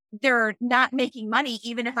they're not making money,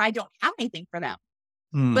 even if I don't have anything for them.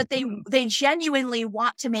 But they genuinely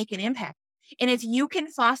want to make an impact. And if you can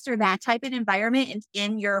foster that type of environment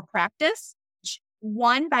in your practice,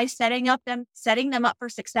 one, by setting them up for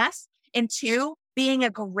success, and two, being a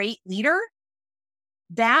great leader,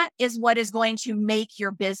 that is what is going to make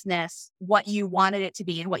your business what you wanted it to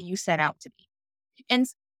be and what you set out to be. And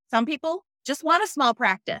some people just want a small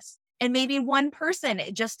practice and maybe one person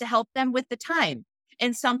just to help them with the time.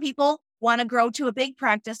 And some people want to grow to a big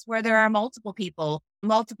practice where there are multiple people,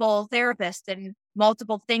 multiple therapists, and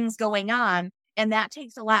multiple things going on. And that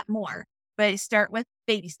takes a lot more. But start with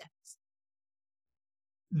baby steps.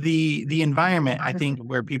 The environment, I think,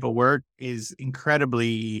 where people work is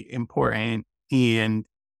incredibly important. And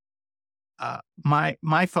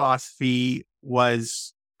my philosophy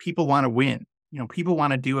was people want to win. People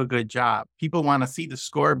want to do a good job. People want to see the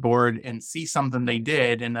scoreboard and see something they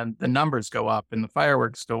did, and then the numbers go up and the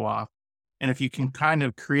fireworks go off. And if you can kind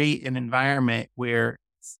of create an environment where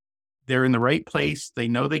they're in the right place, they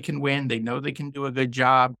know they can win, they know they can do a good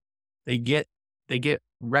job, they get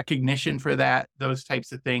recognition for that, those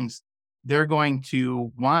types of things, they're going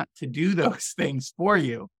to want to do those things for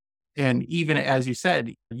you. And even as you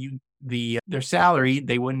said, their salary,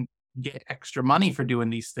 they wouldn't get extra money for doing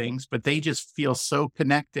these things, but they just feel so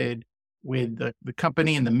connected with the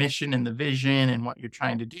company and the mission and the vision and what you're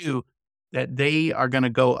trying to do that they are going to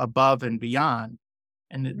go above and beyond.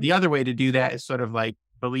 And the other way to do that is sort of like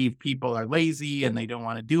believe people are lazy and they don't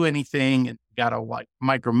want to do anything and got to like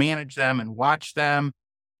micromanage them and watch them.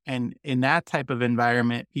 And in that type of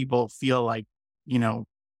environment, people feel like,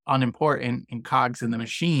 unimportant and cogs in the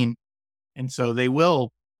machine. And so they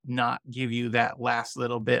will not give you that last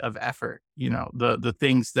little bit of effort, the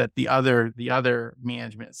things that the other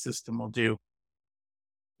management system will do.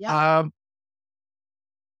 Yeah.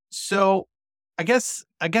 So I guess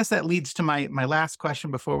that leads to my last question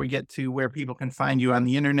before we get to where people can find you on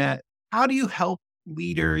the internet. How do you help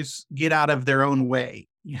leaders get out of their own way?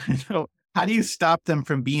 How do you stop them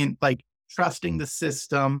from being like trusting the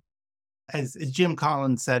system? As Jim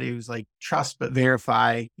Collins said, he was like, trust but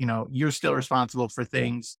verify. You're still responsible for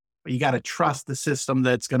things, but you got to trust the system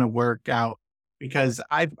that's going to work out. Because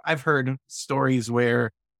I've heard stories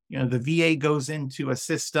where the VA goes into a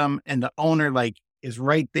system and the owner is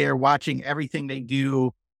right there watching everything they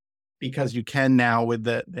do, because you can now with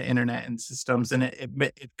the internet and systems, and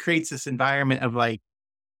it creates this environment of like,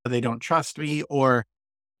 they don't trust me, or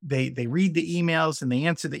they read the emails and they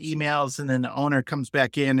answer the emails, and then the owner comes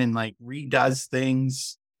back in and like redoes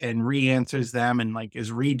things. and re-answers them and like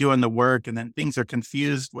is redoing the work, and then things are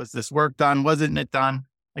confused. Was this work done? Wasn't it done?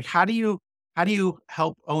 Like, how do you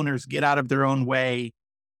help owners get out of their own way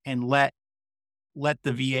and let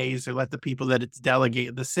the VAs or let the people that it's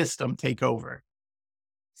delegated, the system, take over?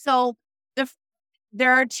 So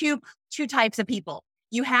there are two types of people.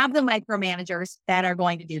 You have the micromanagers that are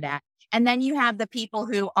going to do that. And then you have the people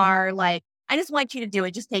who are like, I just want you to do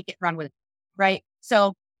it. Just take it, run with it. Right.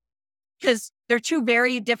 So, because they're two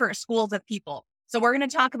very different schools of people. So we're going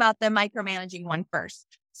to talk about the micromanaging one first.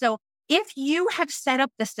 So if you have set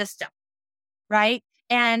up the system, right,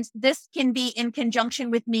 and this can be in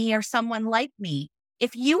conjunction with me or someone like me,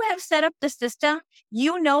 if you have set up the system,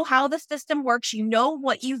 you know how the system works, you know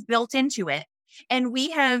what you've built into it, and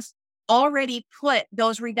we have already put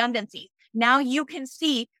those redundancies. Now you can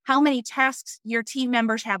see how many tasks your team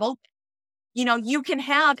members have open. You can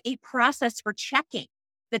have a process for checking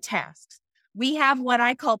the tasks. We have what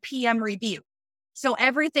I call PM review. So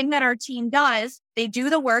everything that our team does, they do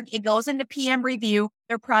the work, it goes into PM review,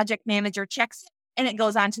 their project manager checks it, and it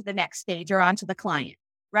goes on to the next stage or onto the client,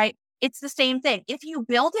 right? It's the same thing. If you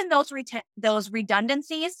build in those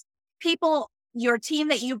redundancies, people, your team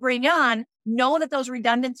that you bring on, know that those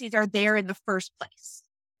redundancies are there in the first place,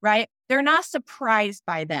 right? They're not surprised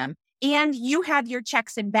by them. And you have your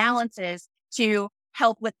checks and balances to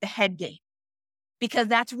help with the head game, because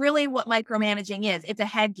that's really what micromanaging is. It's a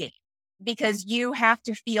head game because you have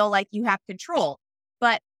to feel like you have control,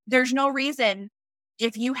 but there's no reason,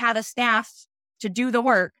 if you have a staff to do the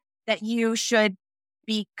work, that you should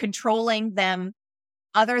be controlling them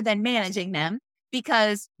other than managing them,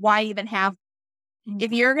 because why even have,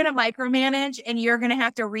 if you're going to micromanage and you're going to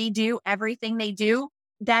have to redo everything they do,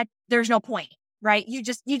 that there's no point, right? You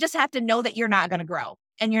just have to know that you're not going to grow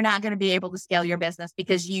and you're not going to be able to scale your business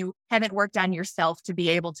because you haven't worked on yourself to be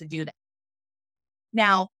able to do that.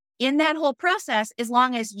 Now, in that whole process, as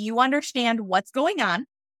long as you understand what's going on,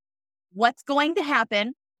 what's going to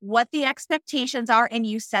happen, what the expectations are, and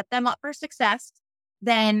you set them up for success,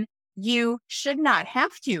 then you should not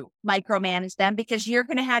have to micromanage them because you're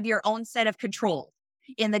going to have your own set of controls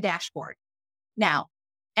in the dashboard. Now,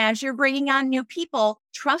 as you're bringing on new people,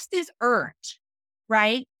 trust is earned,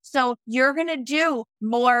 right? So you're going to do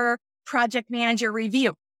more project manager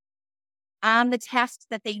review on the tasks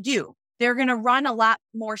that they do. They're going to run a lot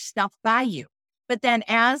more stuff by you. But then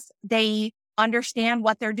as they understand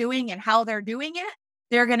what they're doing and how they're doing it,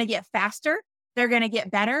 they're going to get faster, they're going to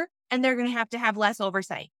get better, and they're going to have less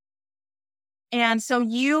oversight. And so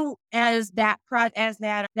you, as that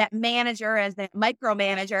manager, as that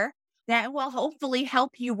micromanager, that will hopefully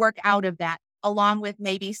help you work out of that, along with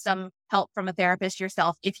maybe some help from a therapist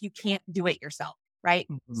yourself if you can't do it yourself, right?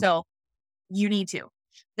 Mm-hmm. So you need to.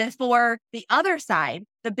 For the other side,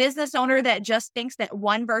 the business owner that just thinks that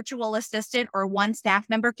one virtual assistant or one staff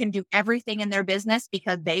member can do everything in their business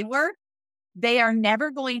because they are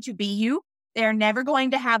never going to be you. They are never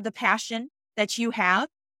going to have the passion that you have.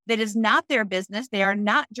 That is not their business. They are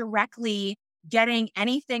not directly getting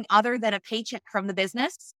anything other than a paycheck from the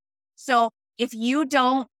business. So if you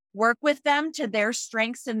don't work with them to their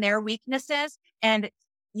strengths and their weaknesses, and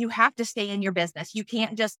you have to stay in your business, you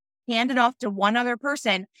can't just hand it off to one other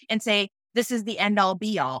person and say, this is the end all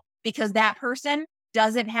be all, because that person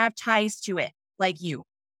doesn't have ties to it like you.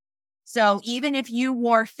 So even if you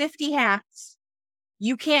wore 50 hats,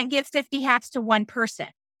 you can't give 50 hats to one person.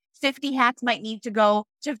 50 hats might need to go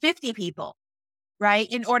to 50 people, right?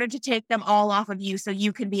 In order to take them all off of you so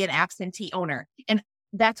you can be an absentee owner. And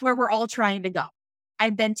that's where we're all trying to go.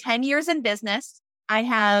 I've been 10 years in business. I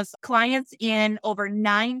have clients in over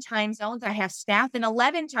 9 time zones. I have staff in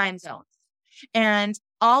 11 time zones. And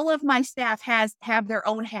all of my staff have their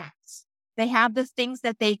own hats. They have the things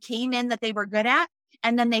that they came in that they were good at,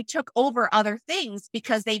 and then they took over other things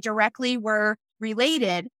because they directly were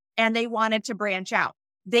related and they wanted to branch out.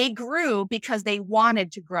 They grew because they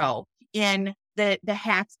wanted to grow in the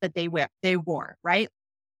hats that they wore, right?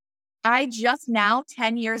 I just now,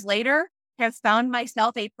 10 years later, have found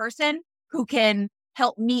myself a person who can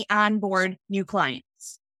help me onboard new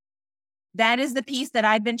clients. That is the piece that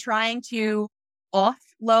I've been trying to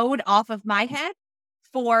offload off of my head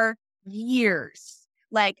for years.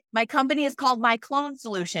 Like, my company is called My Clone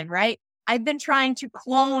Solution, right? I've been trying to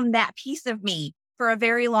clone that piece of me for a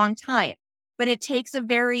very long time, but it takes a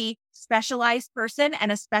very specialized person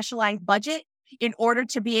and a specialized budget in order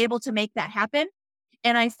to be able to make that happen.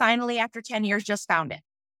 And I finally, after 10 years, just found it.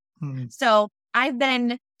 Mm-hmm. So I've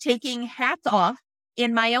been taking hats off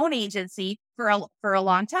in my own agency for a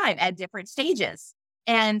long time at different stages.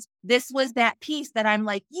 And this was that piece that I'm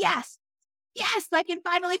like, yes, I can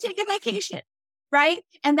finally take a vacation. right?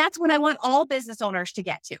 And that's what I want all business owners to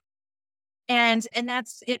get to. And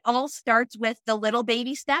it all starts with the little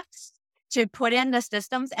baby steps to put in the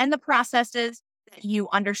systems and the processes that you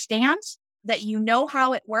understand, that you know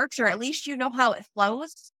how it works, or at least you know how it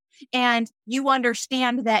flows. And you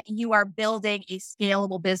understand that you are building a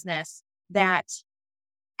scalable business that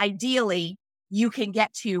ideally you can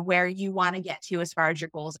get to where you want to get to as far as your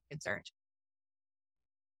goals are concerned.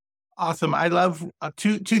 Awesome. I love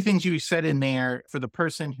two things you said in there. For the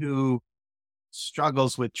person who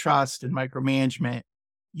struggles with trust and micromanagement,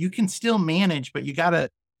 you can still manage, but you got to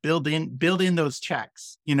build in those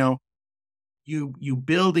checks. You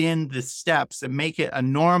build in the steps and make it a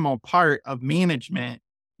normal part of management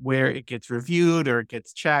where it gets reviewed or it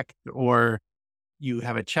gets checked or you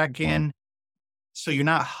have a check-in. So you're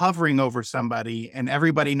not hovering over somebody and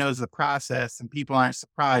everybody knows the process and people aren't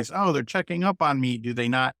surprised. Oh, they're checking up on me. Do they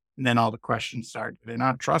not? And then all the questions start. Do they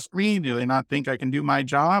not trust me? Do they not think I can do my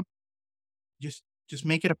job? Just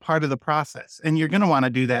make it a part of the process. And you're going to want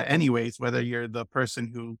to do that anyways, whether you're the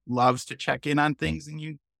person who loves to check in on things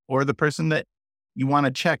or the person that you want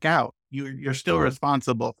to check out. You're still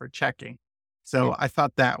responsible for checking. So I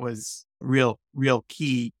thought that was real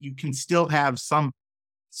key. You can still have some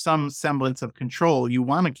semblance of control. You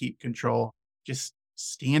want to keep control, just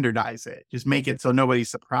standardize it. Just make it so nobody's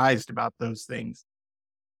surprised about those things.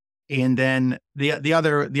 And then the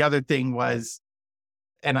other thing was,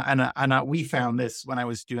 and we found this when I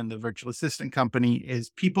was doing the virtual assistant company,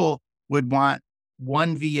 is people would want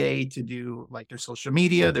one VA to do like their social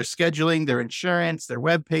media, their scheduling, their insurance, their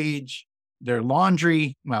webpage, their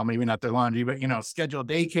laundry. Well, maybe not their laundry, but schedule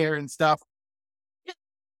daycare and stuff.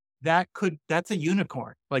 That's a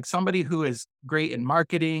unicorn. Like somebody who is great in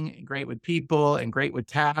marketing and great with people and great with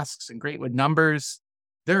tasks and great with numbers.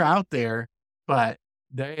 They're out there, but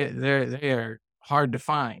they are hard to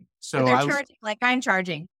find. So they're charging like I'm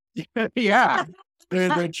charging. Yeah,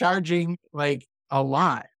 they're charging like a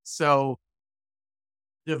lot. So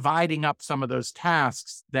dividing up some of those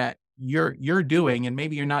tasks that you're doing, and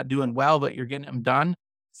maybe you're not doing well, but you're getting them done.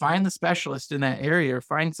 Find the specialist in that area, or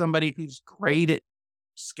find somebody who's great at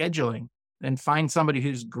scheduling, and find somebody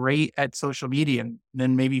who's great at social media, and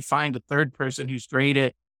then maybe find a third person who's great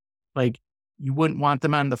at, like, you wouldn't want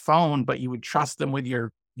them on the phone, but you would trust them with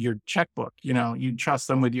your checkbook. You'd trust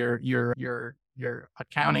them with your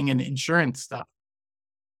accounting and insurance stuff.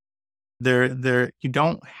 You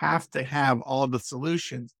don't have to have all of the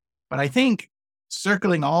solutions, but I think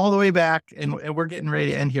circling all the way back, and we're getting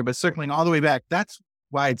ready to end here, but circling all the way back, that's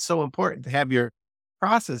why it's so important to have your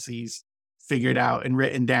processes figured out and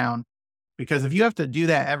written down. Because if you have to do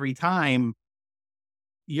that every time,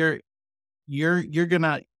 it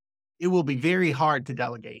will be very hard to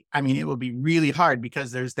delegate. I mean, it will be really hard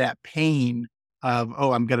because there's that pain of,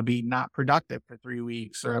 oh, I'm going to be not productive for 3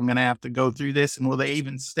 weeks, or I'm going to have to go through this. And will they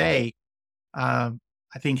even stay? I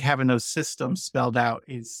think having those systems spelled out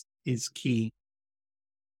is key.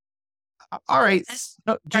 All right.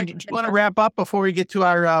 Do you want to wrap up before we get to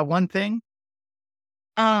our one thing?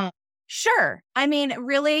 Sure. I mean,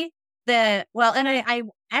 really, I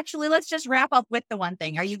actually, let's just wrap up with the one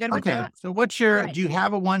thing. Are you good with that? So do you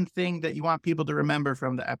have a one thing that you want people to remember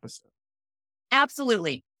from the episode?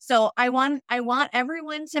 Absolutely. So I want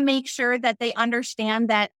everyone to make sure that they understand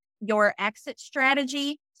that your exit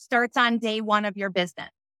strategy starts on day one of your business.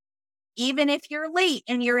 Even if you're late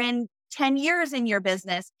and you're in 10 years in your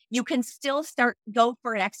business, you can still go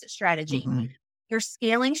for an exit strategy. Mm-hmm. Your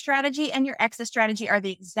scaling strategy and your exit strategy are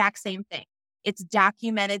the exact same thing. It's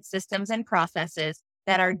documented systems and processes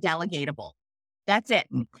that are delegatable. That's it.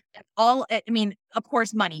 That's all. I mean, of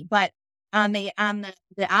course, money, but on the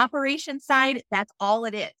operation side, that's all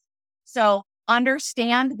it is. So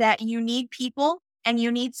understand that you need people and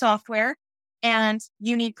you need software and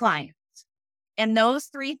you need clients. And those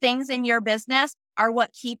three things in your business are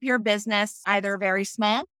what keep your business either very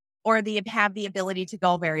small or have the ability to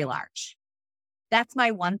go very large. That's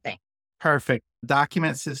my one thing. Perfect.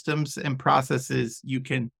 Document systems and processes you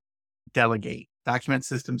can delegate. Document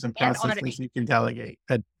systems and processes you can delegate.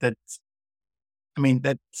 That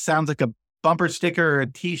sounds like a bumper sticker or a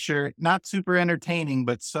t-shirt. Not super entertaining,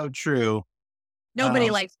 but so true.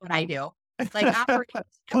 Nobody likes what I do. It's like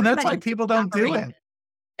well, that's why people don't do it.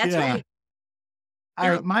 That's right. All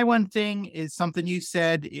right. My one thing is something you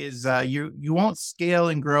said is you won't scale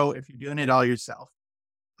and grow if you're doing it all yourself.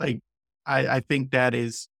 Like, I think that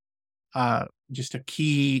is just a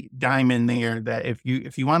key diamond there, that if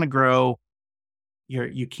you want to grow,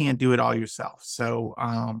 you can't do it all yourself. So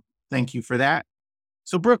thank you for that.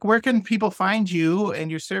 So Brooke, where can people find you and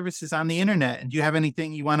your services on the internet? And do you have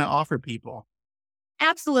anything you want to offer people?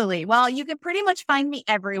 Absolutely. Well, you can pretty much find me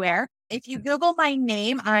everywhere. If you Google my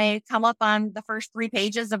name, I come up on the first 3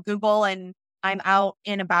 pages of Google, and I'm out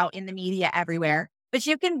and about in the media everywhere. But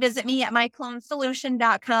you can visit me at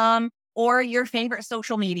myclonesolution.com or your favorite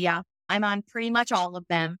social media. I'm on pretty much all of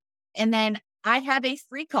them. And then I have a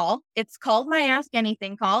free call. It's called my Ask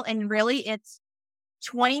Anything call. And really, it's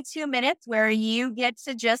 22 minutes where you get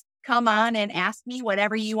to just come on and ask me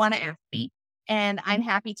whatever you want to ask me. And I'm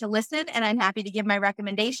happy to listen, and I'm happy to give my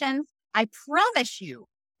recommendations. I promise you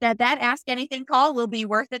that Ask Anything call will be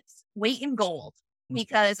worth its weight in gold,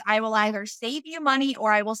 because I will either save you money,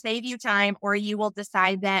 or I will save you time, or you will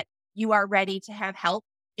decide that you are ready to have help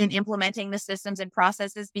in implementing the systems and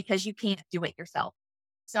processes because you can't do it yourself.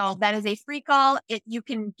 So that is a free call. You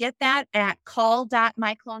can get that at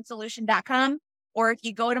call.myclonesolution.com. Or if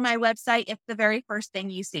you go to my website, it's the very first thing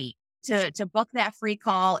you see to book that free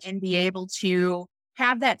call and be able to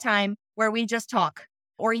have that time where we just talk,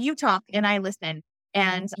 or you talk and I listen,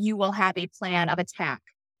 and you will have a plan of attack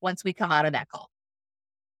once we come out of that call.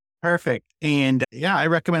 Perfect. And yeah, I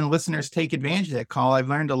recommend listeners take advantage of that call. I've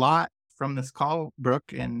learned a lot from this call,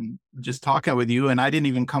 Brooke, and just talking with you, and I didn't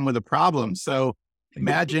even come with a problem. So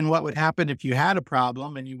imagine what would happen if you had a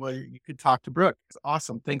problem and you could talk to Brooke. It's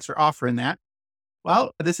awesome. Thanks for offering that.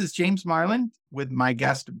 Well, this is James Marlin with my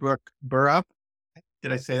guest, Brooke Borup.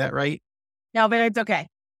 Did I say that right? No, but it's okay.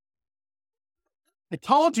 I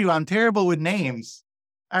told you I'm terrible with names.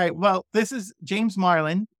 All right. Well, this is James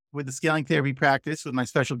Marlin with the Scaling Therapy Practice with my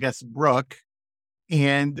special guest, Brooke.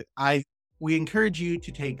 And we encourage you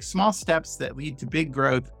to take small steps that lead to big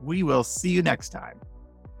growth. We will see you next time.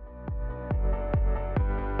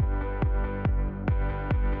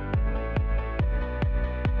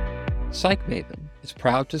 Psych Maven is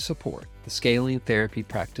proud to support the Scaling Therapy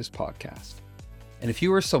Practice podcast. And if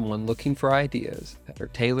you are someone looking for ideas that are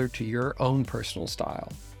tailored to your own personal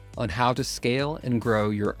style on how to scale and grow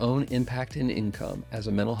your own impact and income as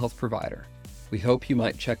a mental health provider, we hope you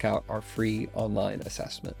might check out our free online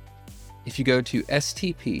assessment. If you go to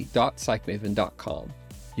stp.psychmaven.com,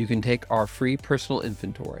 you can take our free personal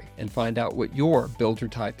inventory and find out what your builder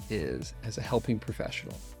type is as a helping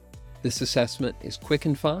professional. This assessment is quick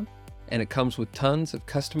and fun, and it comes with tons of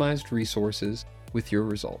customized resources with your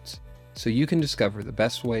results, so you can discover the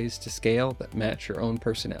best ways to scale that match your own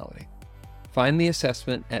personality. Find the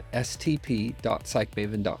assessment at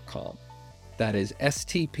stp.psychmaven.com. That is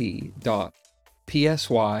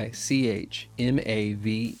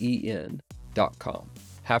stp.psychmaven.com.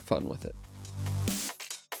 Have fun with it.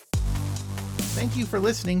 Thank you for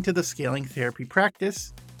listening to the Scaling Therapy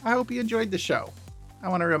Practice. I hope you enjoyed the show. I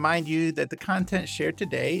want to remind you that the content shared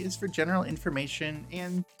today is for general information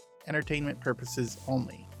and entertainment purposes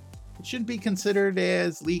only. It shouldn't be considered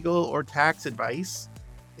as legal or tax advice.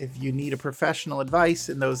 If you need a professional advice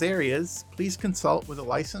in those areas, please consult with a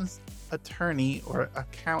licensed attorney or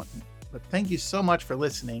accountant. But thank you so much for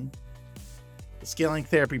listening. The Scaling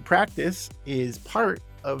Therapy Practice is part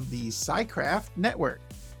of the PsyCraft Network.